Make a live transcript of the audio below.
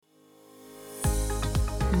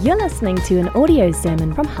You're listening to an audio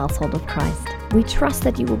sermon from Household of Christ. We trust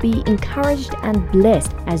that you will be encouraged and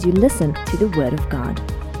blessed as you listen to the Word of God.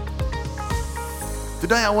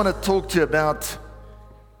 Today I want to talk to you about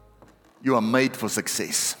you are made for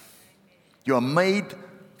success. You are made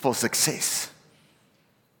for success.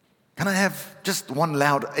 Can I have just one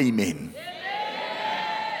loud amen?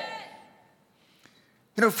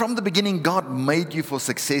 You know, from the beginning, God made you for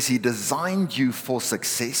success. He designed you for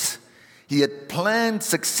success. He had planned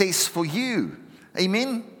success for you.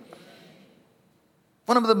 Amen?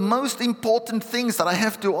 One of the most important things that I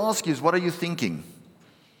have to ask you is, what are you thinking?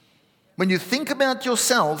 When you think about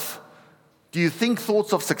yourself, do you think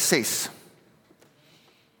thoughts of success?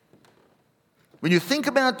 When you think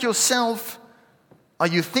about yourself, are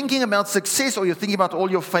you thinking about success, or are you thinking about all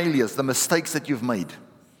your failures, the mistakes that you've made?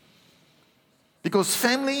 Because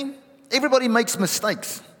family, everybody makes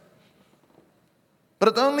mistakes.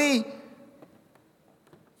 But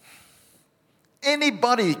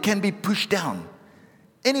anybody can be pushed down.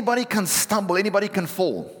 Anybody can stumble. Anybody can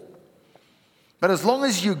fall. But as long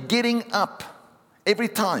as you're getting up every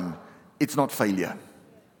time, it's not failure.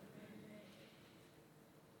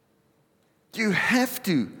 You have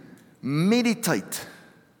to meditate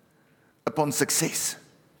upon success.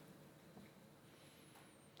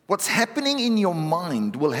 What's happening in your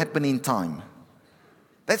mind will happen in time.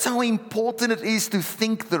 That's how important it is to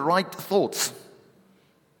think the right thoughts.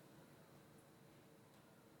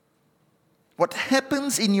 What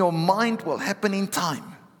happens in your mind will happen in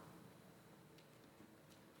time.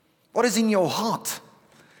 What is in your heart?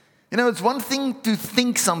 You know, it's one thing to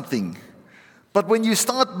think something, but when you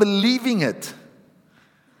start believing it,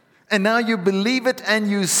 and now you believe it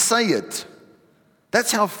and you say it,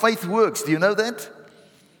 that's how faith works. Do you know that?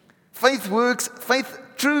 Faith works,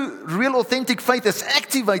 true, real, authentic faith is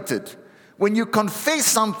activated when you confess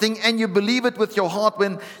something and you believe it with your heart.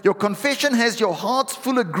 When your confession has your heart's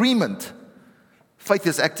full agreement, faith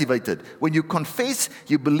is activated. When you confess,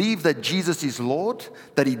 you believe that Jesus is Lord,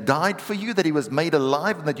 that He died for you, that He was made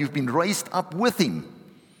alive, and that you've been raised up with Him.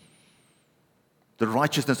 The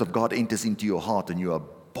righteousness of God enters into your heart and you are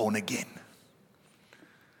born again.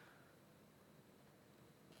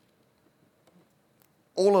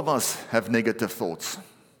 All of us have negative thoughts.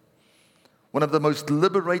 One of the most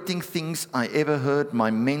liberating things I ever heard,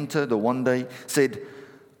 my mentor the one day said,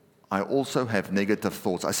 I also have negative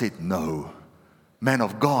thoughts. I said, no, man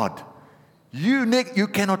of God, you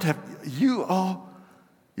cannot have, you are.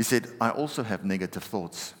 He said, I also have negative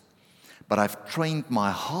thoughts, but I've trained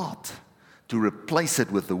my heart to replace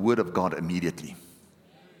it with the Word of God immediately.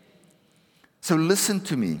 So listen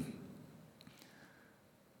to me.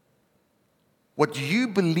 What you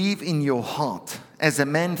believe in your heart, as a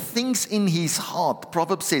man thinks in his heart,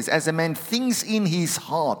 Proverbs says, as a man thinks in his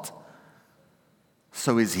heart,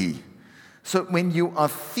 so is he. So when you are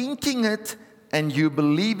thinking it and you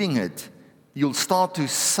believing it, you'll start to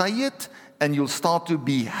say it and you'll start to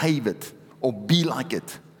behave it or be like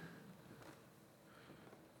it.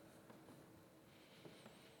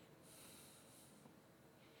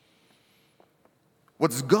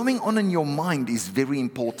 What's going on in your mind is very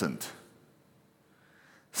important.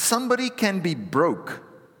 Somebody can be broke,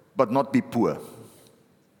 but not be poor.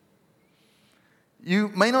 You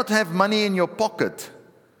may not have money in your pocket,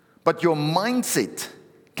 but your mindset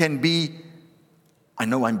can be, I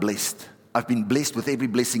know I'm blessed. I've been blessed with every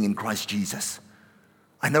blessing in Christ Jesus.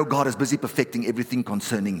 I know God is busy perfecting everything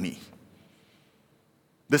concerning me.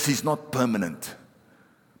 This is not permanent.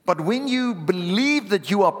 But when you believe that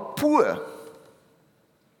you are poor,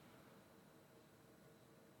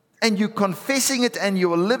 and you're confessing it and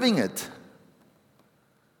you're living it.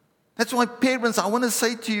 That's why parents, I want to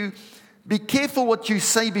say to you, be careful what you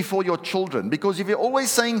say before your children. Because if you're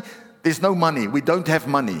always saying, there's no money, we don't have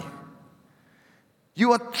money,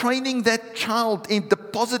 you are training that child in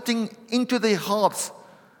depositing into their hearts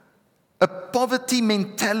a poverty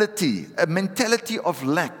mentality, a mentality of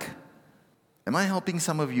lack. Am I helping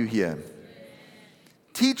some of you here?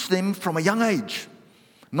 Teach them from a young age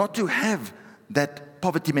not to have that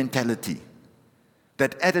poverty mentality,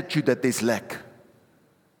 that attitude that there's lack.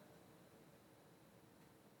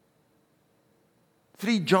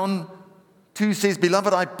 3 John 2 says,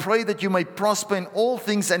 Beloved, I pray that you may prosper in all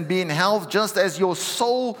things and be in health just as your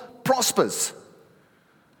soul prospers.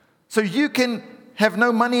 So you can have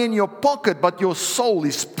no money in your pocket, but your soul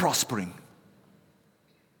is prospering.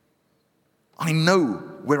 I know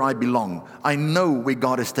where I belong. I know where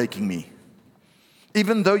God is taking me.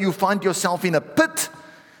 Even though you find yourself in a pit,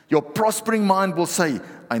 your prospering mind will say,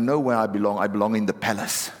 I know where I belong. I belong in the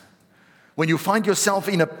palace. When you find yourself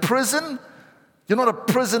in a prison, you're not a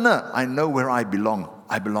prisoner. I know where I belong.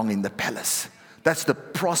 I belong in the palace. That's the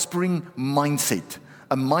prospering mindset,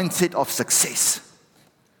 a mindset of success.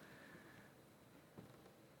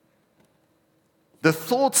 The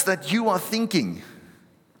thoughts that you are thinking.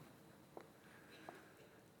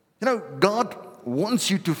 God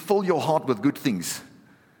wants you to fill your heart with good things.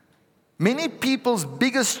 Many people's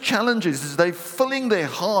biggest challenges is they're filling their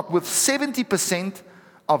heart with 70%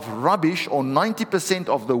 of rubbish or 90%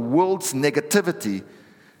 of the world's negativity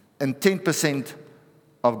and 10%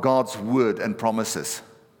 of God's word and promises.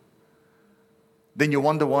 Then you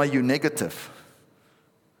wonder why you're negative.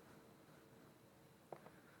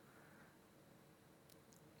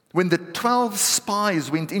 When the 12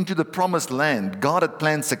 spies went into the promised land, God had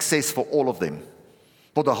planned success for all of them,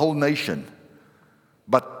 for the whole nation.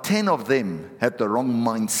 But 10 of them had the wrong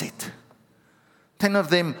mindset. 10 of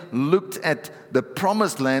them looked at the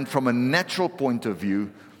promised land from a natural point of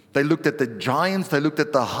view. They looked at the giants, they looked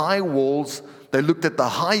at the high walls, they looked at the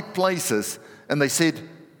high places, and they said,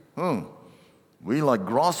 we're like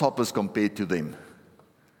grasshoppers compared to them.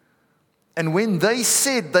 And when they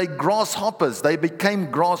said they grasshoppers, they became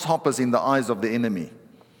grasshoppers in the eyes of the enemy.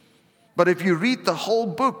 But if you read the whole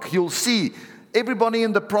book, you'll see everybody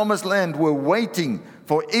in the promised land were waiting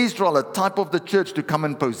for Israel, a type of the church, to come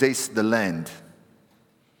and possess the land.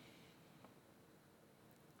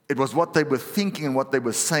 It was what they were thinking and what they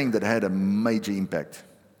were saying that had a major impact.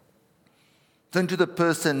 Turn to the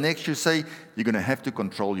person next to you, say, you're going to have to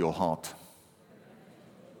control your heart.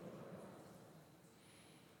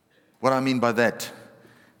 What I mean by that,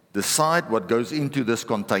 decide what goes into this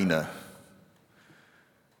container.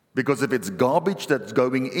 Because if it's garbage that's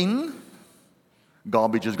going in,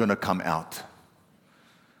 garbage is going to come out.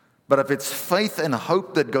 But if it's faith and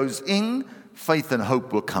hope that goes in, faith and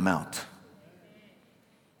hope will come out.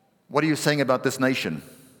 What are you saying about this nation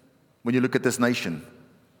when you look at this nation?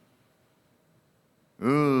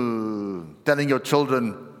 Telling your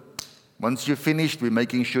children, once you're finished, we're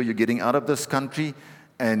making sure you're getting out of this country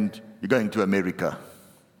and you're going to America.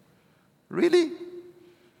 Really?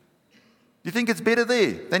 You think it's better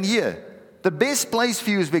there than here? The best place for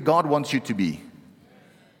you is where God wants you to be.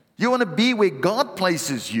 You want to be where God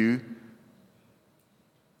places you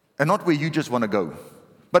and not where you just want to go.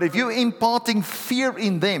 But if you're imparting fear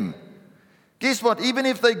in them, guess what? Even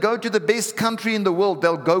if they go to the best country in the world,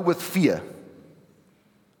 they'll go with fear.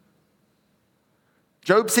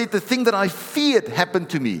 Job said, the thing that I feared happened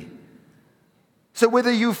to me. So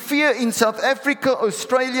whether you fear in South Africa,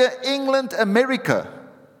 Australia, England, America,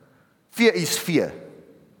 fear is fear.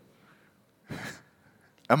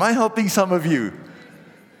 Am I helping some of you?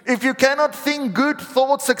 If you cannot think good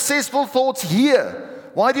thoughts, successful thoughts here,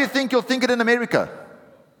 why do you think you'll think it in America?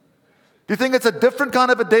 Do you think it's a different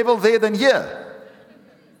kind of a devil there than here?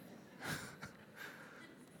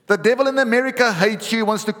 The devil in America hates you,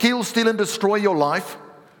 wants to kill, steal, and destroy your life.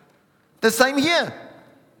 The same here.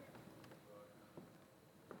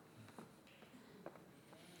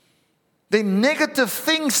 Then negative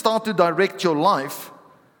things start to direct your life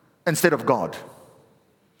instead of God.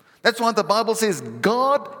 That's why the Bible says,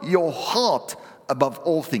 guard your heart above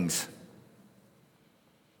all things.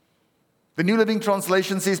 The New Living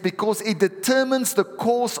Translation says, because it determines the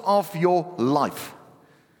course of your life.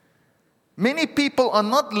 Many people are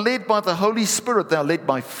not led by the Holy Spirit, they are led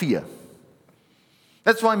by fear.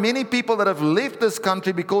 That's why many people that have left this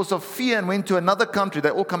country because of fear and went to another country,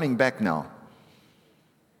 they're all coming back now.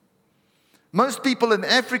 Most people in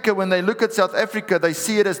Africa, when they look at South Africa, they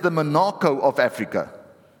see it as the Monaco of Africa.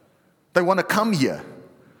 They want to come here.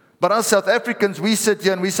 But us South Africans, we sit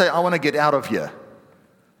here and we say, I want to get out of here.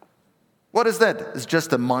 What is that? It's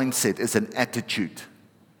just a mindset. It's an attitude.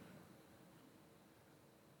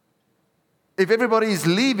 If everybody is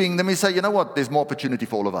leaving, then we say, you know what? There's more opportunity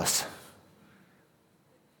for all of us.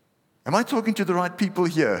 Am I talking to the right people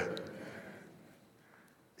here?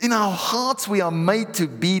 In our hearts, we are made to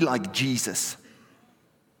be like Jesus.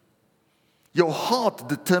 Your heart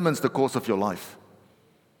determines the course of your life.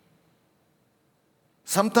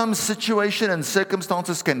 Sometimes situation and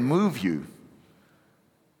circumstances can move you.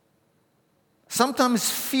 Sometimes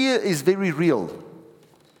fear is very real.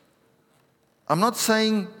 I'm not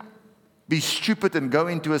saying be stupid and go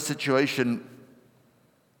into a situation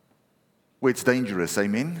where it's dangerous.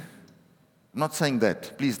 Amen? I'm not saying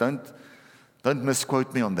that. Please don't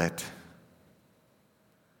misquote me on that.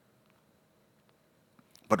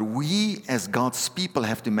 But we as God's people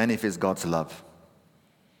have to manifest God's love.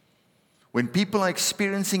 When people are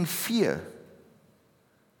experiencing fear,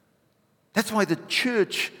 that's why the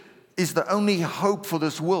church is the only hope for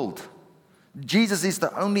this world. Jesus is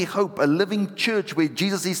the only hope. A living church where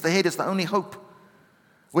Jesus is the head is the only hope.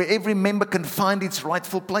 where every member can find its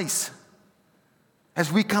rightful place.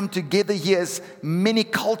 As we come together here as many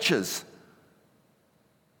cultures,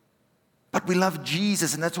 but we love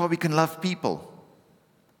Jesus, and that's why we can love people.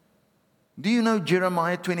 Do you know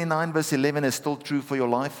Jeremiah 29 verse 11 is still true for your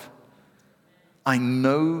life? I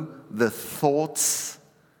know the thoughts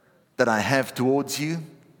that I have towards you,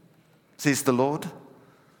 says the Lord.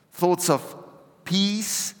 Thoughts of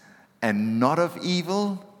peace and not of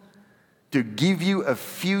evil, to give you a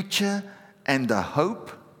future and a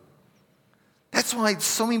hope. That's why it's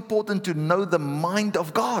so important to know the mind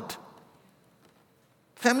of God.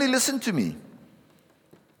 Family, listen to me.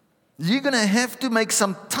 You're going to have to make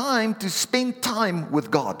some time to spend time with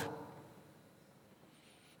God.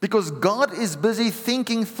 Because God is busy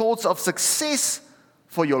thinking thoughts of success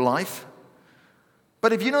for your life.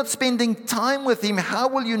 But if you're not spending time with Him, how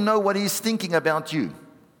will you know what He's thinking about you?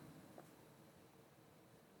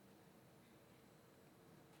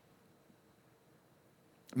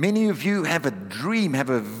 Many of you have a dream, have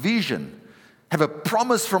a vision, have a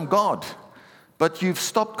promise from God, but you've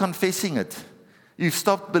stopped confessing it. You've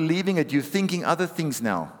stopped believing it. You're thinking other things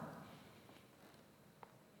now.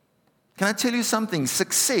 Can I tell you something?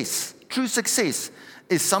 Success, true success,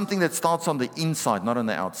 is something that starts on the inside, not on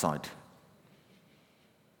the outside.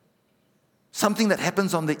 Something that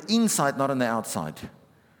happens on the inside, not on the outside.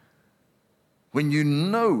 When you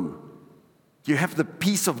know you have the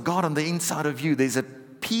peace of God on the inside of you, there's a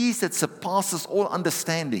peace that surpasses all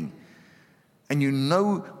understanding. And you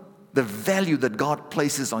know the value that God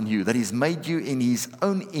places on you, that He's made you in His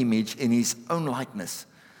own image, in His own likeness.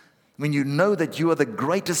 When you know that you are the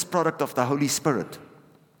greatest product of the Holy Spirit.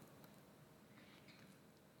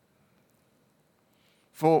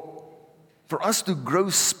 For us to grow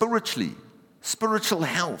spiritually, spiritual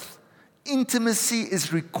health, intimacy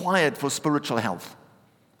is required for spiritual health.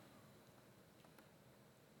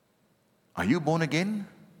 Are you born again?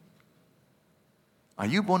 Are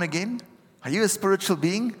you born again? Are you a spiritual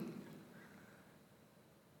being?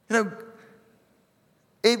 You know,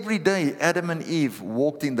 every day Adam and Eve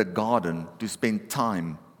walked in the garden to spend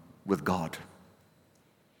time with God.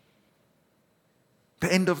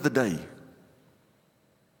 The end of the day.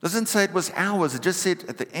 Doesn't say it was hours, it just said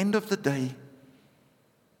at the end of the day,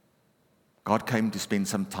 God came to spend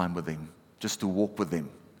some time with them, just to walk with them.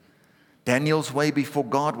 Daniel's way before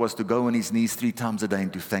God was to go on his knees 3 times a day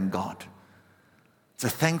and to thank God. It's a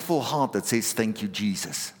thankful heart that says, thank you,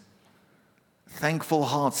 Jesus. A thankful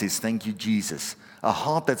heart says, thank you, Jesus. A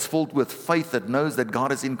heart that's filled with faith that knows that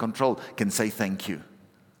God is in control can say thank you.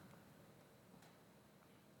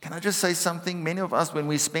 Can I just say something? Many of us, when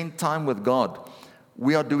we spend time with God,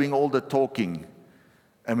 we are doing all the talking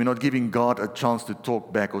and we're not giving God a chance to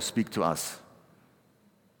talk back or speak to us.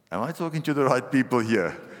 Am I talking to the right people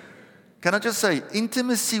here? Can I just say,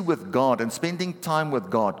 intimacy with God and spending time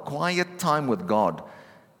with God, quiet time with God,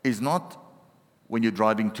 is not when you're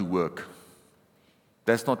driving to work.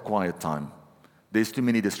 That's not quiet time. There's too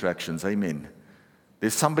many distractions, amen.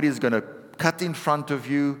 There's somebody who's going to cut in front of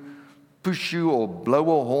you, push you, or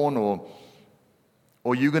blow a horn,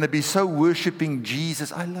 or you're going to be so worshiping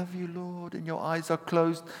Jesus, I love you, Lord, and your eyes are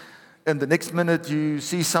closed, and the next minute you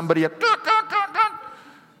see somebody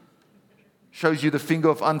shows you the finger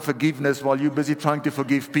of unforgiveness while you're busy trying to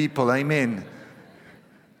forgive people. Amen.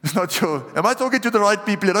 It's not sure. Am I talking to the right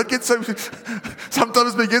people? You don't get so.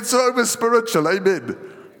 Sometimes we get so over spiritual. Amen.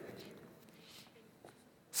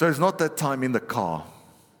 So it's not that time in the car.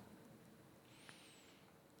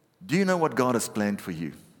 Do you know what God has planned for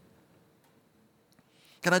you?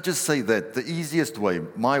 Can I just say that the easiest way,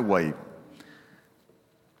 my way,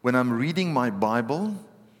 when I'm reading my Bible,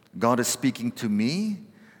 God is speaking to me,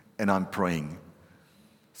 and I'm praying.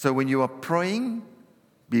 So when you are praying,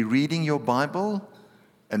 be reading your Bible,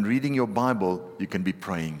 and reading your Bible, you can be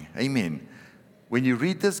praying. Amen. When you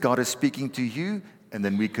read this, God is speaking to you, and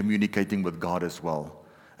then we're communicating with God as well.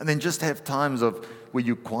 And then just have times of where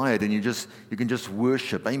you're quiet and you can just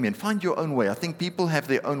worship. Amen. Find your own way. I think people have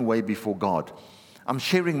their own way before God. I'm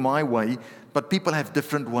sharing my way, but people have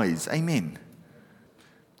different ways. Amen.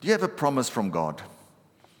 Do you have a promise from God?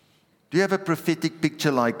 Do you have a prophetic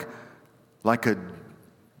picture like a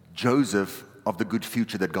Joseph of the good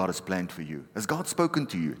future that God has planned for you? Has God spoken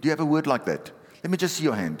to you? Do you have a word like that? Let me just see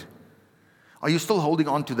your hand. Are you still holding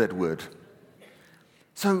on to that word?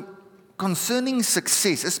 So, concerning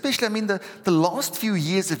success, especially, the last few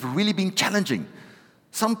years have really been challenging.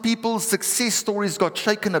 Some people's success stories got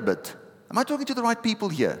shaken a bit. Am I talking to the right people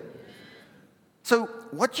here? So,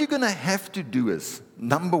 what you're going to have to do is,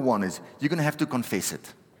 number one is, you're going to have to confess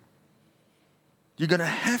it. You're going to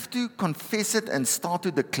have to confess it and start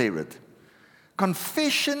to declare it.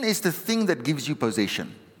 Confession is the thing that gives you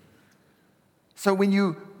possession. So when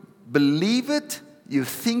you believe it, you're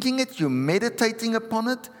thinking it, you're meditating upon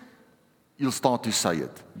it, you'll start to say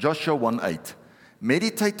it. Joshua 1:8.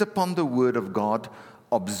 Meditate upon the word of God,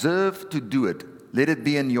 observe to do it. Let it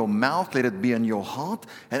be in your mouth, let it be in your heart,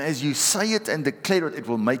 and as you say it and declare it, it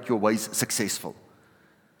will make your ways successful.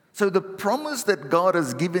 So the promise that God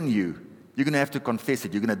has given you, you're going to have to confess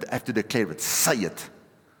it. You're going to have to declare it. Say it.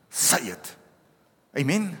 Say it.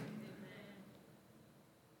 Amen?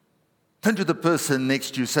 Turn to the person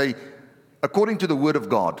next to you. Say, according to the word of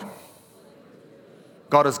God,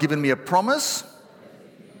 God has given me a promise.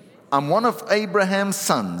 I'm one of Abraham's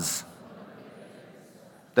sons.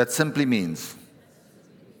 That simply means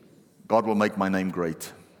God will make my name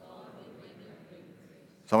great.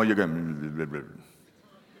 Some of you are going, blah, blah, blah.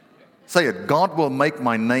 Say it. God will make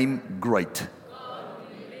my name great.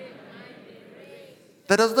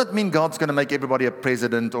 That does not mean God's going to make everybody a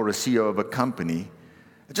president or a CEO of a company.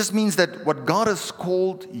 It just means that what God has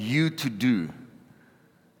called you to do,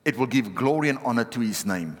 it will give glory and honor to His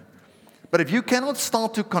name. But if you cannot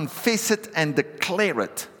start to confess it and declare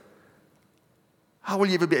it, how will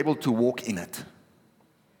you ever be able to walk in it?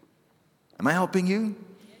 Am I helping you?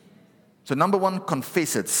 So number one,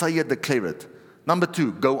 confess it, say it, declare it. Number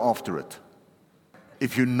two, go after it.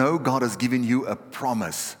 If you know God has given you a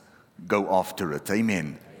promise, go after it.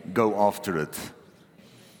 Amen. Go after it.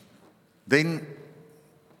 Then,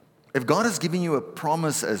 if God has given you a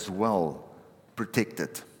promise as well, protect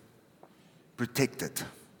it. Protect it.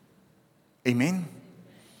 Amen.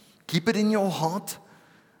 Keep it in your heart.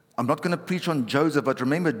 I'm not going to preach on Joseph, but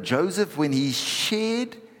remember Joseph, when he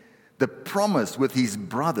shared the promise with his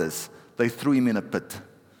brothers, they threw him in a pit.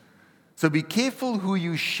 So be careful who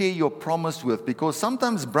you share your promise with, because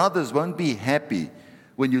sometimes brothers won't be happy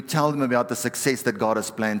when you tell them about the success that God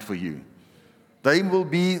has planned for you. They will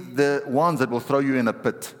be the ones that will throw you in a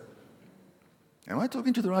pit. Am I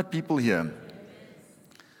talking to the right people here?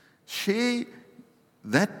 Share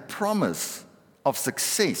that promise of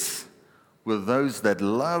success with those that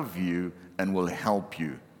love you and will help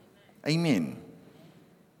you. Amen.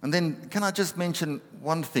 And then, can I just mention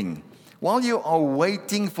one thing? While you are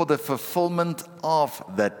waiting for the fulfillment of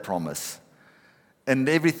that promise, and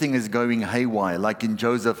everything is going haywire, like in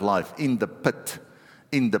Joseph's life, in the pit,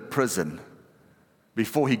 in the prison,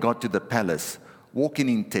 before he got to the palace, walk in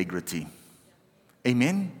integrity.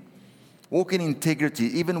 Amen? Walk in integrity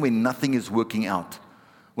even when nothing is working out.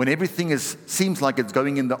 When everything seems like it's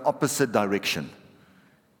going in the opposite direction.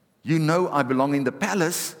 You know I belong in the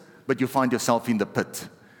palace, but you find yourself in the pit.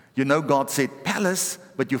 You know God said palace,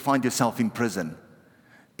 but you find yourself in prison.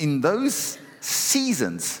 In those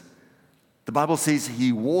seasons, the Bible says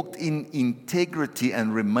he walked in integrity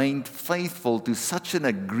and remained faithful to such an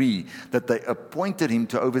degree that they appointed him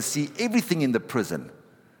to oversee everything in the prison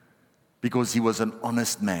because he was an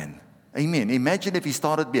honest man. Amen. Imagine if he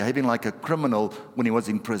started behaving like a criminal when he was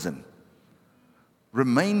in prison.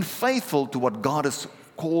 Remain faithful to what God has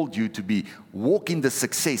called you to be. Walk in the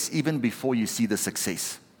success even before you see the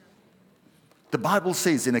success. The Bible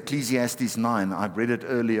says in Ecclesiastes 9, I've read it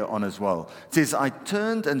earlier on as well, it says, I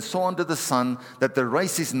turned and saw under the sun that the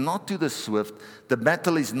race is not to the swift, the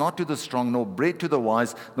battle is not to the strong, nor bread to the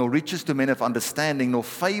wise, nor riches to men of understanding, nor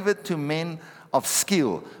favor to men of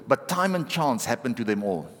skill, but time and chance happen to them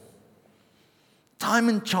all. Time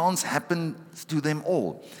and chance happens to them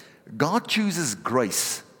all. God chooses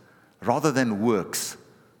grace rather than works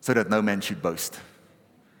so that no man should boast.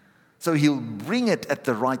 So he'll bring it at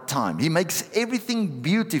the right time. He makes everything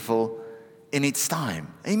beautiful in its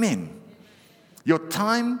time. Amen. Your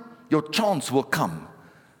time, your chance will come.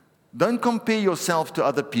 Don't compare yourself to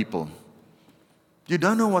other people. You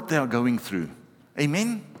don't know what they are going through.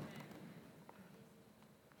 Amen.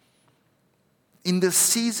 In this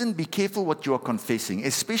season, be careful what you are confessing,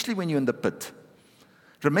 especially when you're in the pit.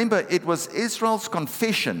 Remember, it was Israel's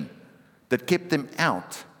confession that kept them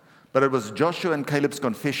out, but it was Joshua and Caleb's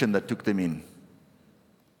confession that took them in.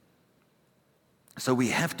 So we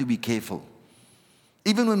have to be careful.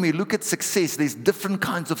 Even when we look at success, there's different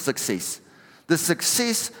kinds of success. The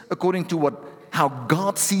success according to how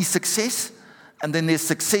God sees success, and then there's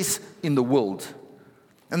success in the world.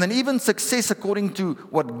 And then even success according to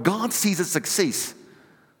what God sees as success.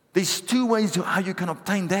 There's two ways to how you can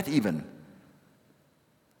obtain that even.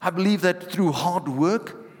 I believe that through hard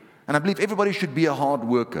work, and I believe everybody should be a hard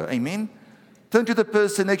worker. Amen? Turn to the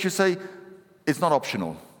person next to you and say, it's not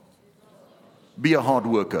optional. Be a hard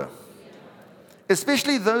worker.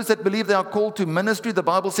 Especially those that believe they are called to ministry. The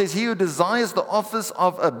Bible says, he who desires the office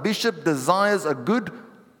of a bishop desires a good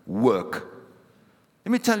work.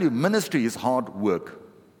 Let me tell you, ministry is hard work.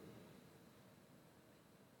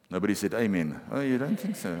 Nobody said amen. Oh, you don't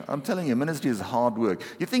think so? I'm telling you, ministry is hard work.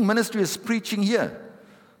 You think ministry is preaching here?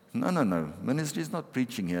 No. Ministry is not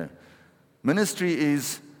preaching here. Ministry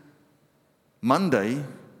is Monday,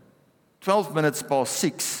 12 minutes past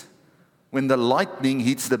 6, when the lightning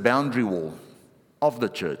hits the boundary wall of the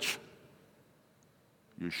church.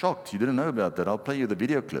 You're shocked. You didn't know about that. I'll play you the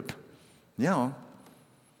video clip. Yeah.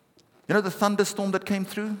 You know the thunderstorm that came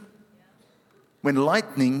through? When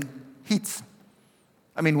lightning hits.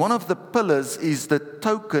 I mean, one of the pillars is the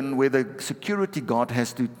token where the security guard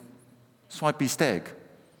has to swipe his tag.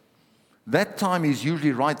 That time is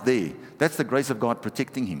usually right there. That's the grace of God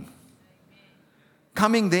protecting him.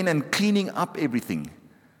 Coming then and cleaning up everything.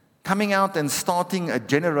 Coming out and starting a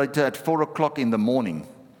generator at 4 o'clock in the morning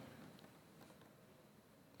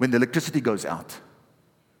when the electricity goes out.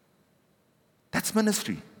 That's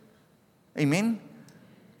ministry. Amen?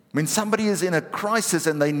 When somebody is in a crisis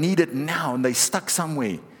and they need it now and they're stuck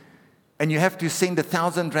somewhere and you have to send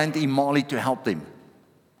 1,000 rand imali to help them.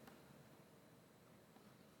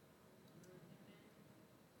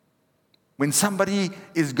 When somebody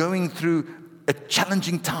is going through a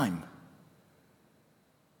challenging time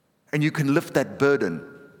and you can lift that burden,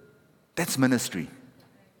 that's ministry.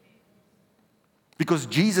 Because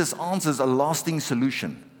Jesus answers a lasting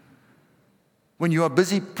solution. When you are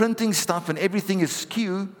busy printing stuff and everything is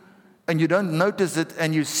skew and you don't notice it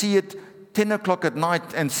and you see it 10 o'clock at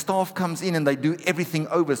night and staff comes in and they do everything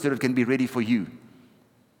over so that it can be ready for you.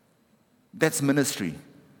 That's ministry.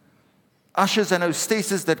 Ushers and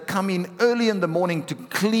hostesses that come in early in the morning to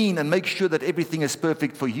clean and make sure that everything is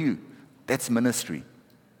perfect for you. That's ministry.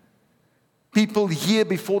 People here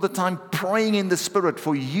before the time praying in the Spirit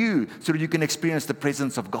for you so that you can experience the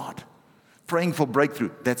presence of God. Praying for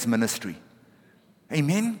breakthrough. That's ministry.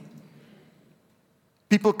 Amen?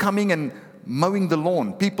 People coming and mowing the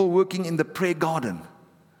lawn. People working in the prayer garden.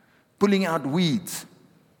 Pulling out weeds.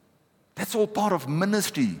 That's all part of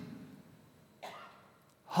ministry.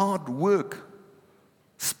 Hard work.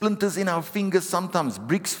 Splinters in our fingers sometimes.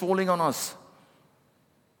 Bricks falling on us.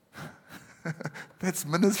 That's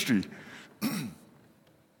ministry.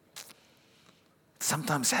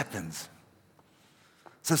 Sometimes happens.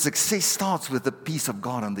 So success starts with the peace of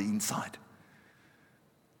God on the inside.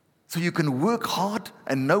 So you can work hard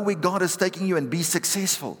and know where God is taking you and be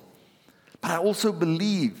successful. But I also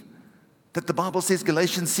believe that the Bible says,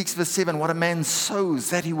 Galatians 6 verse 7, what a man sows,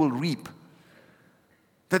 that he will reap.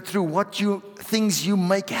 That through things you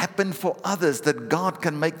make happen for others, that God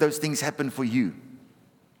can make those things happen for you.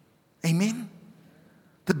 Amen?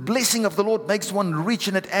 The blessing of the Lord makes one rich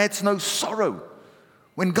and it adds no sorrow.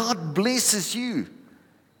 When God blesses you,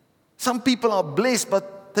 some people are blessed,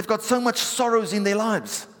 but they've got so much sorrows in their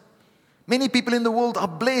lives. Many people in the world are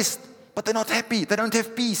blessed, but they're not happy. They don't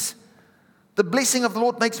have peace. The blessing of the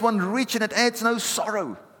Lord makes one rich and it adds no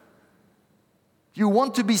sorrow. You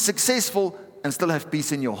want to be successful and still have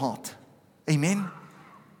peace in your heart. Amen?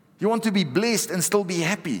 You want to be blessed and still be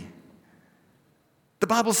happy. The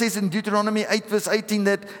Bible says in Deuteronomy 8 verse 18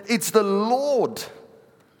 that it's the Lord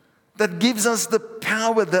that gives us the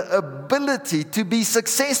power, the ability to be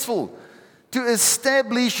successful, to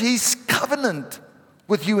establish His covenant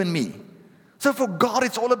with you and me. So for God,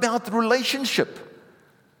 it's all about relationship.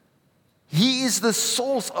 He is the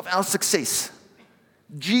source of our success.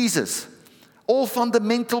 Jesus. All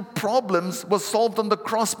fundamental problems were solved on the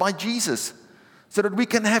cross by Jesus so that we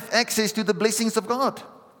can have access to the blessings of God.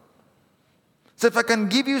 So if I can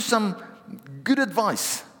give you some good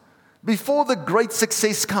advice, before the great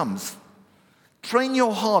success comes, train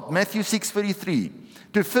your heart, Matthew 6:33,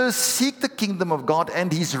 to first seek the kingdom of God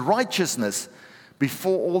and His righteousness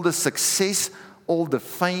before all the success, all the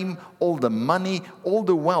fame, all the money, all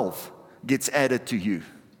the wealth gets added to you.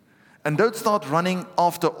 And don't start running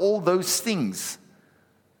after all those things,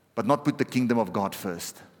 but not put the kingdom of God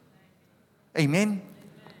first. Amen?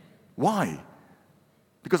 Why?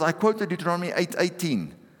 Because I quoted Deuteronomy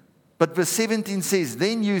 8:18. But verse 17 says,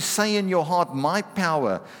 then you say in your heart, my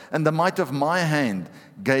power and the might of my hand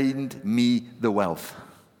gained me the wealth.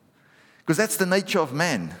 Because that's the nature of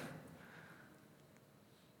man.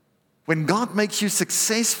 When God makes you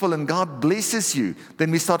successful and God blesses you, then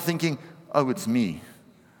we start thinking, oh, it's me.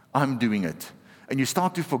 I'm doing it. And you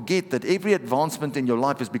start to forget that every advancement in your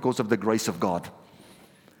life is because of the grace of God.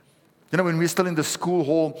 You know, when we were still in the school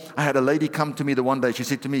hall, I had a lady come to me the one day. She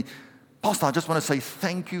said to me, Pastor, I just want to say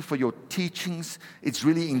thank you for your teachings. It's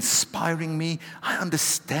really inspiring me. I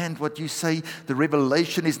understand what you say. The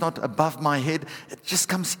revelation is not above my head. It just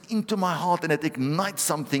comes into my heart and it ignites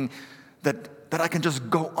something that that I can just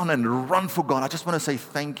go on and run for God. I just want to say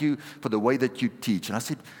thank you for the way that you teach. And I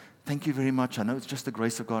said, thank you very much. I know it's just the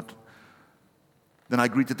grace of God. Then I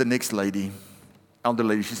greeted the next lady, elder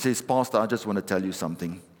lady. She says, Pastor, I just want to tell you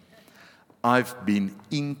something. I've been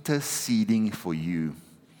interceding for you,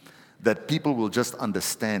 that people will just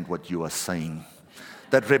understand what you are saying.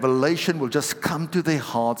 That revelation will just come to their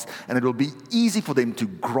hearts, and it will be easy for them to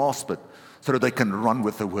grasp it so that they can run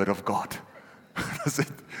with the word of God. I said,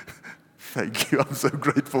 thank you. I'm so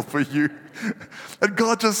grateful for you. And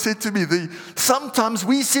God just said to me, sometimes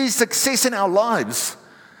we see success in our lives,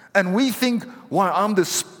 and we think, wow, I'm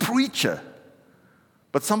this preacher.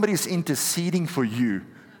 But somebody is interceding for you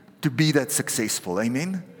to be that successful.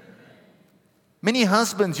 Amen? Many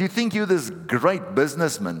husbands, you think you're this great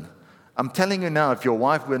businessman. I'm telling you now, if your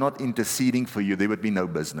wife were not interceding for you, there would be no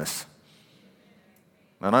business.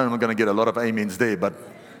 And I'm not going to get a lot of amens there, but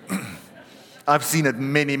I've seen it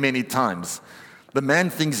many, many times. The man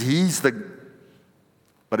thinks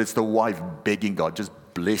but it's the wife begging God, just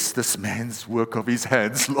bless this man's work of his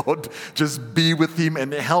hands, Lord. Just be with him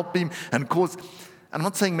and help him and cause. I'm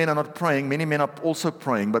not saying men are not praying. Many men are also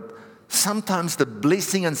praying, but sometimes the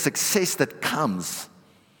blessing and success that comes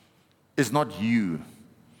is not you,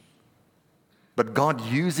 but God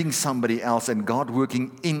using somebody else and God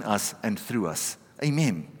working in us and through us.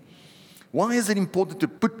 Amen. Why is it important to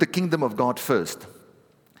put the kingdom of God first?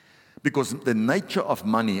 Because the nature of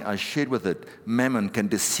money, I shared with it, mammon can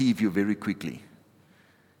deceive you very quickly.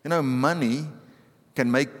 You know, money can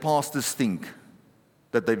make pastors think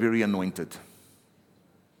that they're very anointed.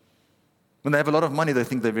 When they have a lot of money, they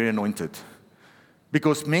think they're very anointed.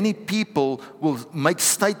 Because many people will make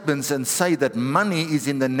statements and say that money is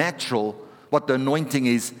in the natural, what the anointing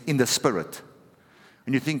is in the spirit.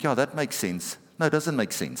 And you think, yeah, that makes sense. No, it doesn't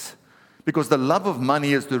make sense. Because the love of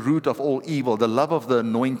money is the root of all evil. The love of the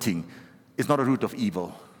anointing is not a root of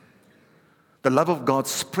evil. The love of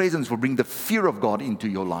God's presence will bring the fear of God into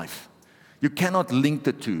your life. You cannot link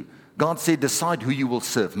the two. God said, decide who you will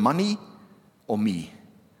serve, money or me.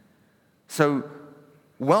 So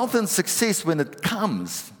wealth and success, when it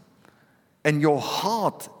comes and your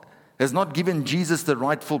heart has not given Jesus the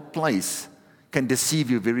rightful place, can deceive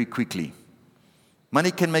you very quickly.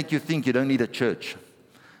 Money can make you think you don't need a church.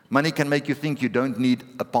 Money can make you think you don't need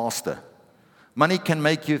a pastor. Money can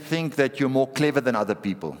make you think that you're more clever than other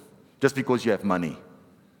people just because you have money.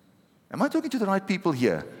 Am I talking to the right people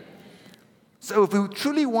here? So if we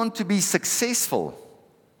truly want to be successful,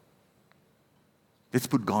 let's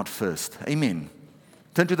put God first. Amen.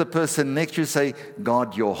 Turn to the person next to you, say,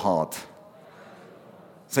 guard your heart.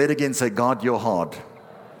 Say it again, say, guard your heart.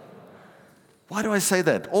 Why do I say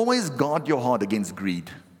that? Always guard your heart against greed.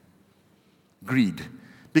 Greed.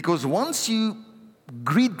 Because once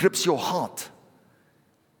greed grips your heart,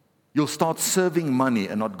 you'll start serving money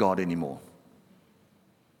and not God anymore.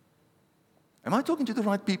 Am I talking to the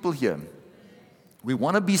right people here? We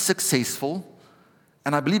want to be successful,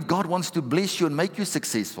 and I believe God wants to bless you and make you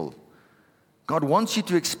successful. God wants you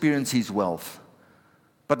to experience His wealth,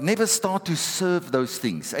 but never start to serve those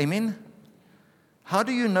things. Amen? How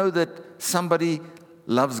do you know that somebody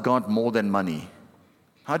loves God more than money?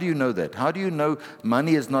 How do you know that? How do you know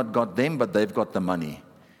money has not got them, but they've got the money?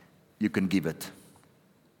 You can give it.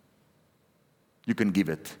 You can give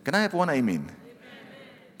it. Can I have one amen?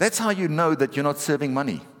 That's how you know that you're not serving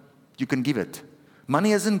money. You can give it.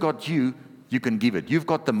 Money hasn't got you, you can give it. You've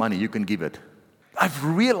got the money, you can give it. I've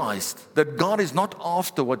realized that God is not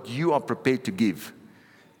after what you are prepared to give.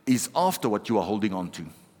 He's after what you are holding on to.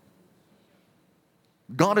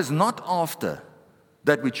 God is not after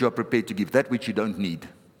that which you are prepared to give, that which you don't need.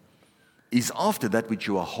 He's after that which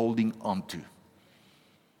you are holding on to.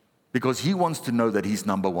 Because He wants to know that He's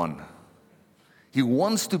number one. He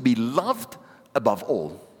wants to be loved above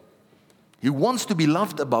all. He wants to be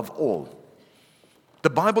loved above all. The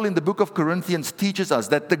Bible in the book of Corinthians teaches us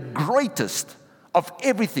that the greatest of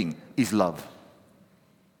everything is love.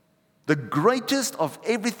 The greatest of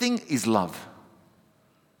everything is love.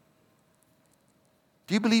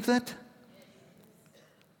 Do you believe that?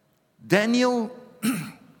 Daniel,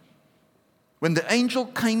 when the angel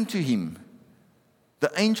came to him,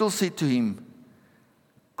 the angel said to him,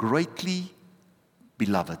 greatly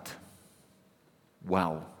beloved.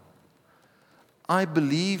 Wow. I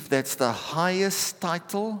believe that's the highest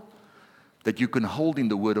title that you can hold in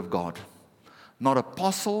the Word of God. Not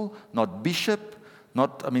apostle, not bishop,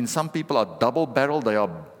 some people are double-barreled. They are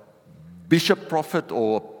bishop prophet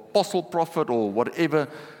or apostle prophet or whatever.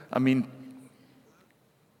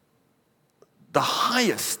 The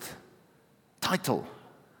highest title,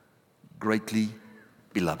 greatly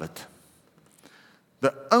beloved.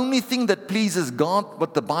 The only thing that pleases God,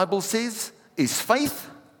 what the Bible says, is faith.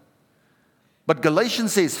 But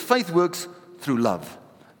Galatians says faith works through love.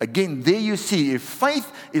 Again, there you see, if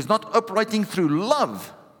faith is not operating through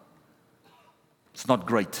love, it's not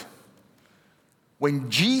great. When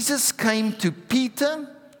Jesus came to Peter,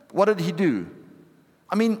 what did he do?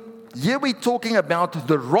 I mean, here we're talking about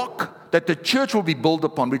the rock that the church will be built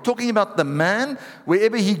upon. We're talking about the man,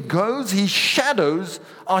 wherever he goes, his shadows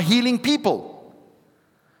are healing people.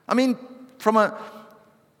 I mean, from a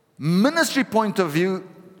ministry point of view,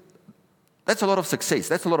 that's a lot of success.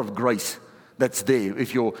 That's a lot of grace that's there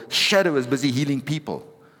if your shadow is busy healing people.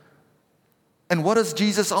 And what does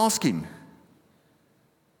Jesus ask him?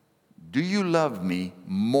 Do you love me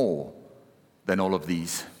more than all of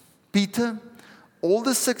these? Peter, all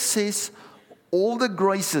the success, all the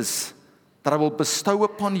graces that I will bestow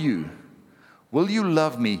upon you, will you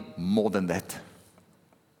love me more than that?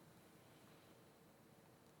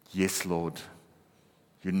 Yes, Lord,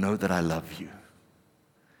 you know that I love you.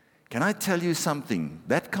 Can I tell you something?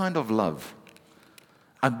 That kind of love,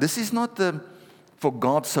 and this is not for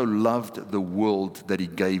God so loved the world that he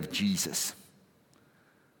gave Jesus.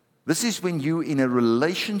 This is when you're in a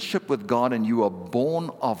relationship with God and you are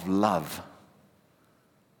born of love.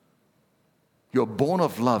 You're born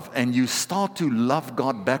of love and you start to love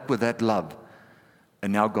God back with that love.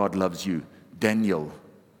 And now God loves you. Daniel,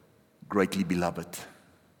 greatly beloved.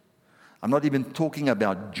 I'm not even talking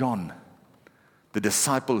about John, the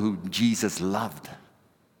disciple who Jesus loved.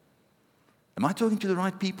 Am I talking to the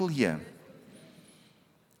right people here?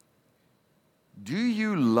 Do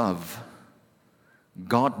you love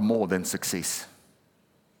God more than success?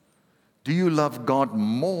 Do you love God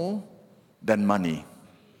more than money?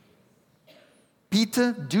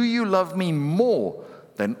 Peter, do you love me more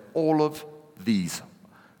than all of these?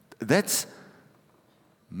 That's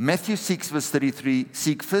Matthew 6 verse 33.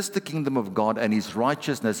 Seek first the kingdom of God and his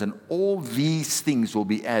righteousness, and all these things will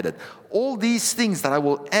be added. All these things that I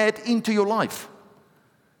will add into your life.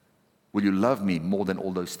 Will you love me more than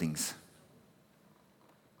all those things?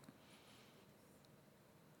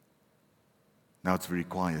 Now it's very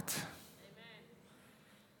quiet. Amen.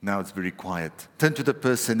 Now it's very quiet. Turn to the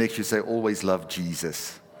person next to you, say, always love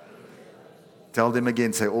Jesus. Tell them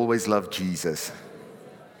again, say, always love Jesus.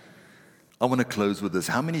 I want to close with this.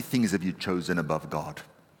 How many things have you chosen above God?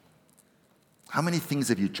 How many things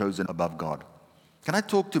have you chosen above God? Can I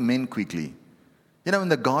talk to men quickly? You know, in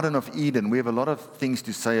the Garden of Eden, we have a lot of things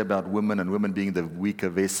to say about women and women being the weaker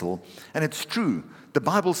vessel. And it's true. The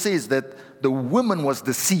Bible says that the woman was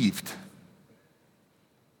deceived.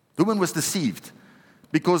 The woman was deceived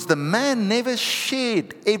because the man never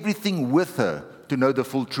shared everything with her to know the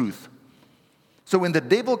full truth. So when the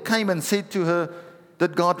devil came and said to her,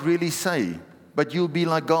 did God really say, but you'll be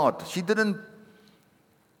like God? She didn't.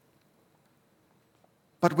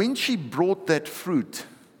 But when she brought that fruit,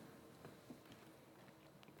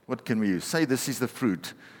 what can we use? Say this is the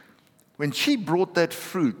fruit. When she brought that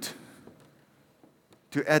fruit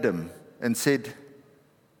to Adam and said,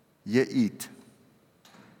 "Ye eat,"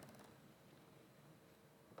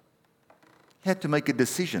 he had to make a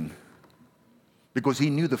decision because he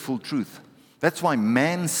knew the full truth. That's why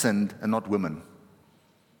man sinned and not woman.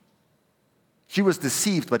 She was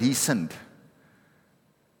deceived, but he sinned.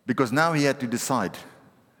 Because now he had to decide,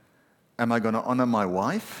 am I going to honor my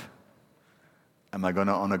wife? Am I going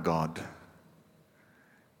to honor God?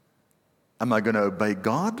 Am I going to obey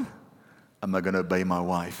God? Am I going to obey my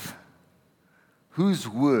wife? Whose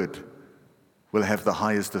word will have the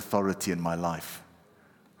highest authority in my life?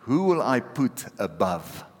 Who will I put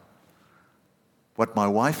above? What my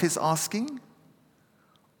wife is asking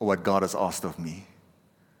or what God has asked of me?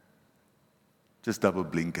 Just double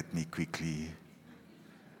blink at me quickly.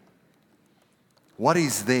 What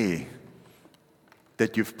is there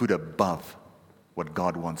that you've put above what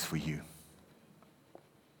God wants for you?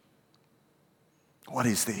 What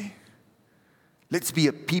is there? Let's be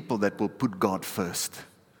a people that will put God first.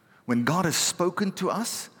 When God has spoken to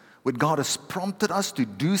us, when God has prompted us to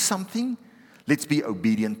do something, let's be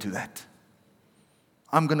obedient to that.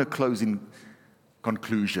 I'm going to close in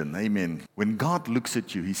conclusion. Amen. When God looks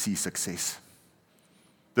at you, he sees success.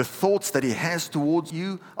 The thoughts that he has towards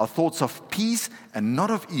you are thoughts of peace and not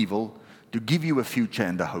of evil, to give you a future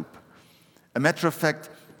and a hope. A matter of fact,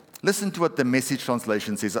 listen to what the Message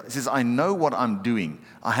translation says. It says, I know what I'm doing.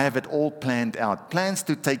 I have it all planned out. Plans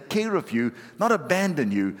to take care of you, not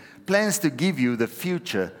abandon you. Plans to give you the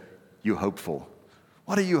future you hope for.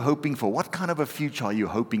 What are you hoping for? What kind of a future are you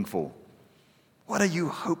hoping for? What are you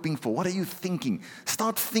hoping for? What are you thinking?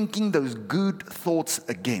 Start thinking those good thoughts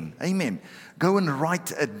again. Amen. Go and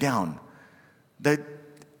write it down. that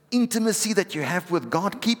intimacy that you have with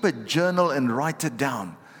God, keep a journal and write it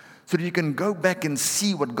down so that you can go back and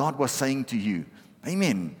see what God was saying to you.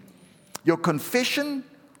 Amen. Your confession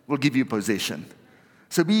will give you possession.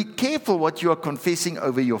 So be careful what you are confessing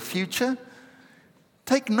over your future.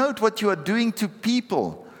 Take note what you are doing to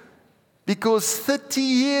people, because 30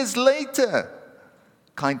 years later,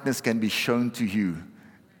 kindness can be shown to you.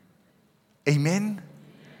 Amen?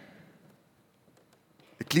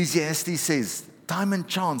 Ecclesiastes says, time and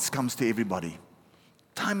chance comes to everybody.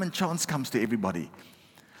 Time and chance comes to everybody.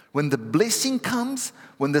 When the blessing comes,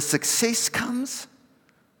 when the success comes,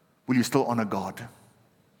 will you still honor God?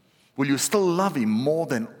 Will you still love Him more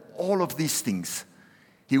than all of these things?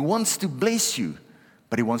 He wants to bless you,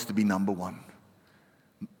 but He wants to be number one.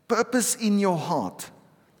 Purpose in your heart.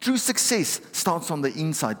 True success starts on the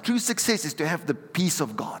inside. True success is to have the peace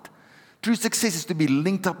of God. True success is to be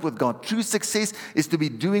linked up with God. True success is to be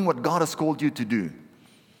doing what God has called you to do.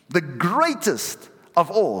 The greatest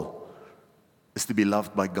of all is to be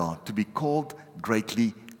loved by God, to be called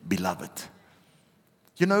greatly beloved.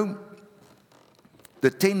 You know,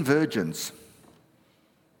 the 10 virgins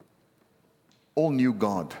all knew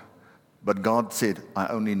God, but God said, I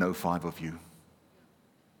only know 5 of you.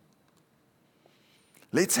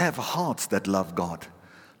 Let's have hearts that love God.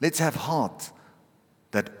 Let's have hearts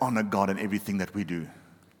that honor God in everything that we do.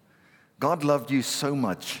 God loved you so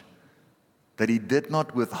much that He did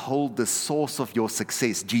not withhold the source of your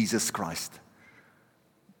success, Jesus Christ,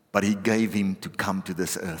 but He gave Him to come to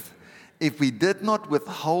this earth. If we did not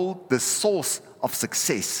withhold the source of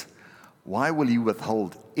success, why will He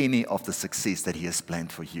withhold any of the success that He has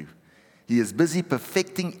planned for you? He is busy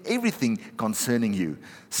perfecting everything concerning you.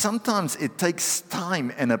 Sometimes it takes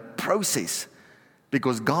time and a process,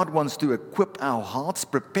 because God wants to equip our hearts,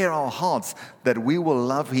 prepare our hearts, that we will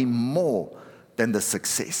love Him more than the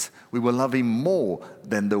success. We will love Him more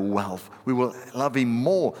than the wealth. We will love Him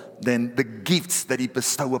more than the gifts that He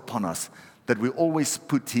bestows upon us. That we always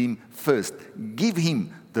put Him first. Give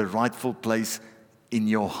Him the rightful place in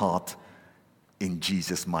your heart. In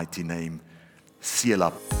Jesus' mighty name. Seal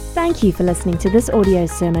up. Thank you for listening to this audio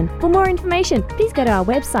sermon. For more information, please go to our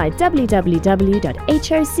website www.hoc.org.za.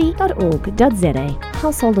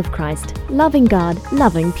 Household of Christ, loving God,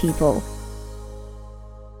 loving people.